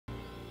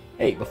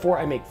Hey, before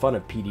I make fun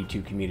of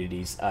PD2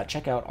 communities,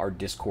 check out our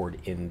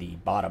Discord in the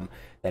bottom.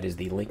 That is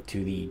the link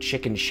to the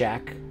Chicken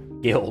Shack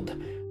Guild.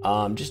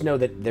 Just know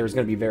that there's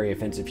going to be very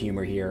offensive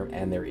humor here,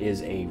 and there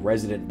is a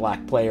resident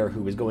black player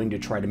who is going to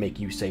try to make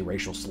you say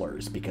racial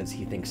slurs because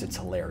he thinks it's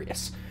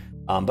hilarious.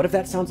 But if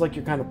that sounds like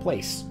your kind of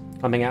place,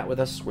 come hang out with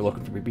us. We're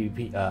looking for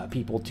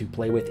people to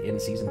play with in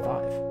Season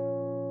 5.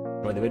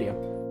 Enjoy the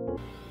video.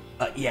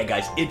 Yeah,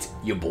 guys, it's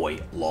your boy,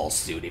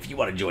 Lawsuit. If you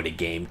want to join a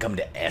game, come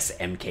to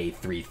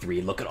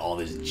SMK33. Look at all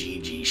this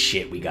GG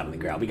shit we got on the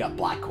ground. We got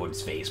Black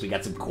Corpse Face, we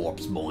got some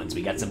Corpse Bones,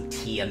 we got some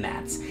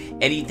Tiamats.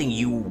 Anything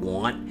you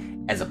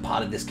want as a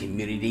part of this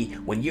community,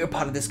 when you're a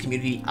part of this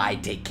community, I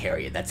take care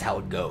of you. That's how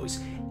it goes.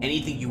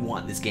 Anything you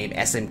want in this game,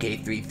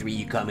 SMK33,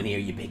 you come in here,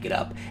 you pick it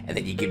up, and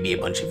then you give me a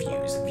bunch of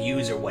views. The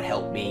views are what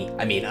help me.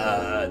 I mean,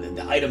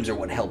 the items are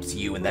what helps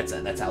you, and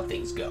that's how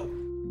things go.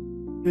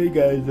 Hey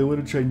guys, I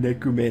want to try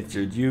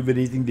Necromancer. Do you have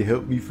anything to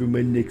help me for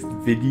my next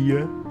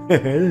video?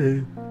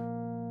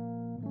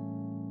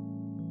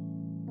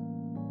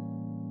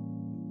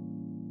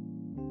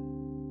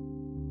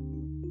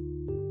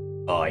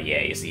 Oh yeah,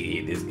 you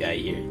see this guy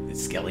here, the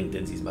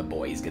Skellingtons, he's my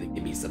boy. He's gonna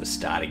give me some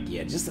starter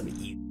gear, just some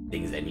easy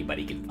things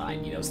anybody can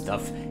find, you know,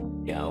 stuff,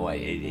 you know,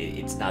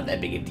 it's not that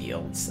big a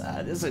deal. It's,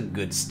 this is a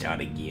good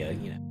starter gear,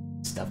 you know,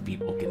 stuff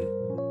people can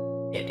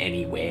get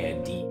anywhere,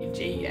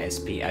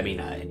 DJSP, I mean,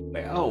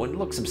 anywhere. Oh, and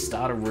look, some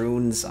starter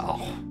runes.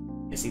 Oh,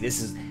 you see,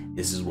 this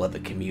is what the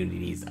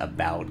community's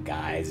about,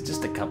 guys.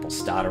 Just a couple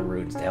starter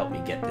runes to help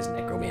me get this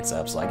necromancer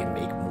up so I can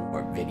make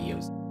more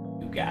videos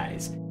for you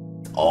guys.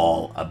 It's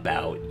all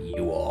about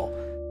you all.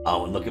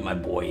 Oh, and look at my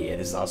boy here.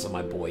 This is also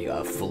my boy,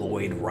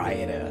 Floyd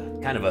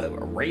Rioter. Kind of a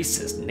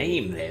racist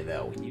name there,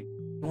 though. You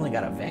only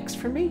got a Vex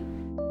for me?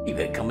 You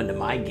better come into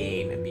my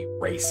game and be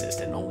racist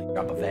and only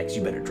drop a Vex.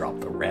 You better drop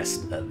the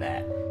rest of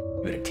that.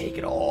 You better take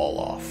it all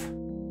off.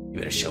 You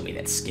better show me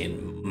that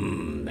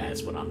skin.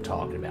 That's what I'm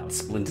talking about.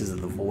 Splinters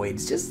of the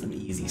Voids, just some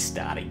easy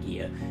starter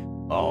gear.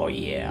 Oh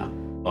yeah.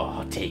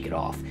 Oh, take it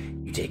off.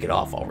 You take it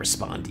off, I'll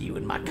respond to you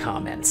in my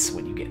comments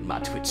when you get in my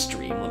Twitch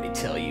stream. Let me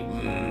tell you,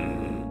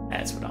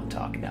 that's what I'm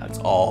talking about. It's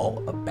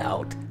all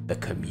about the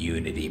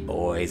community,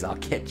 boys. I'll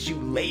catch you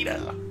later.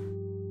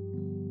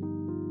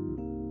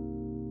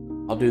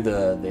 I'll do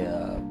the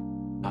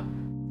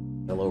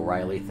Bill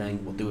O'Reilly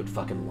thing. We'll do it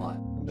fucking live.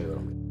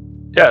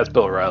 Yeah, it's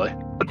Bill O'Reilly.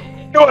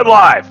 Do it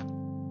live!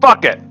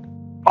 Fuck it!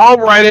 I'll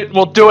write it and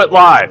we'll do it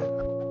live!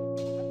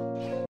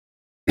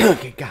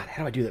 Okay, God,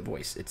 how do I do that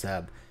voice? It's,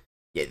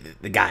 yeah,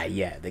 the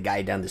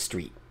guy down the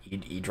street.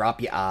 You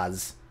drop your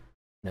Oz.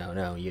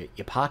 No, you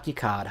park your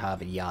card,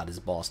 Harvard Yard is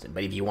Boston.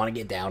 But if you want to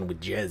get down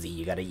with Jersey,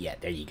 you gotta, yeah,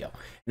 there you go.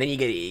 And then you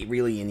get it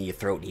really in your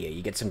throat here.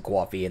 You get some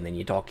coffee, and then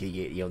you talk,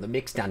 you know, the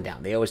mix down.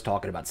 They always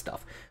talking about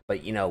stuff.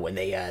 But, you know, when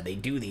they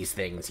do these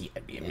things,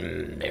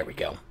 there we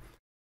go.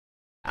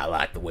 I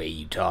like the way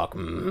you talk.